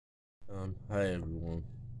Hi everyone.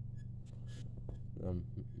 Um,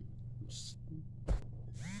 s-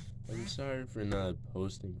 I'm sorry for not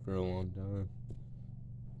posting for a long time.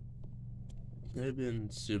 I've been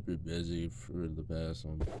super busy for the past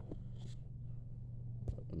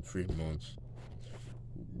 3 months.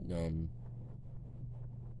 Um,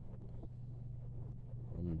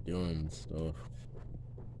 I'm doing stuff.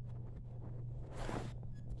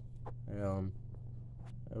 I, um,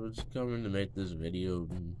 I was coming to make this video,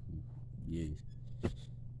 yeah,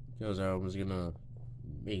 because I was gonna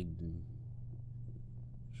make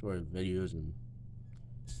short videos and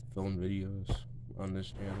film videos on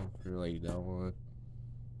this channel for like that one.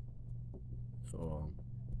 So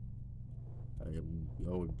I am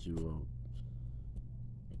going to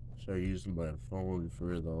start using my phone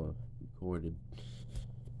for the recorded.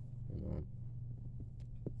 And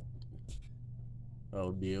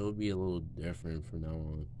it'll be a little different from now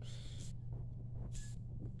on.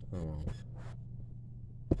 Um,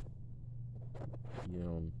 you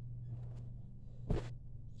know,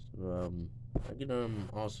 so I can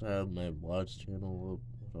also have my vlogs channel up,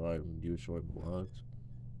 so I can do short vlogs.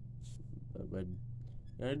 But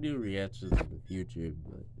I do reactions in the future,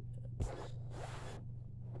 but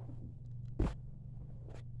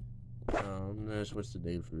I'm gonna switch the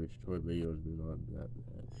name for short videos, but not that.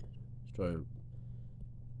 Start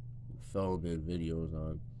filming videos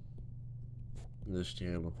on this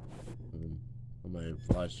channel. And on my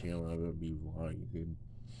vlog channel, I'm gonna be vlogging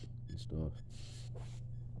and stuff.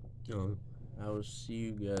 I will see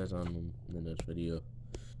you guys on the next video.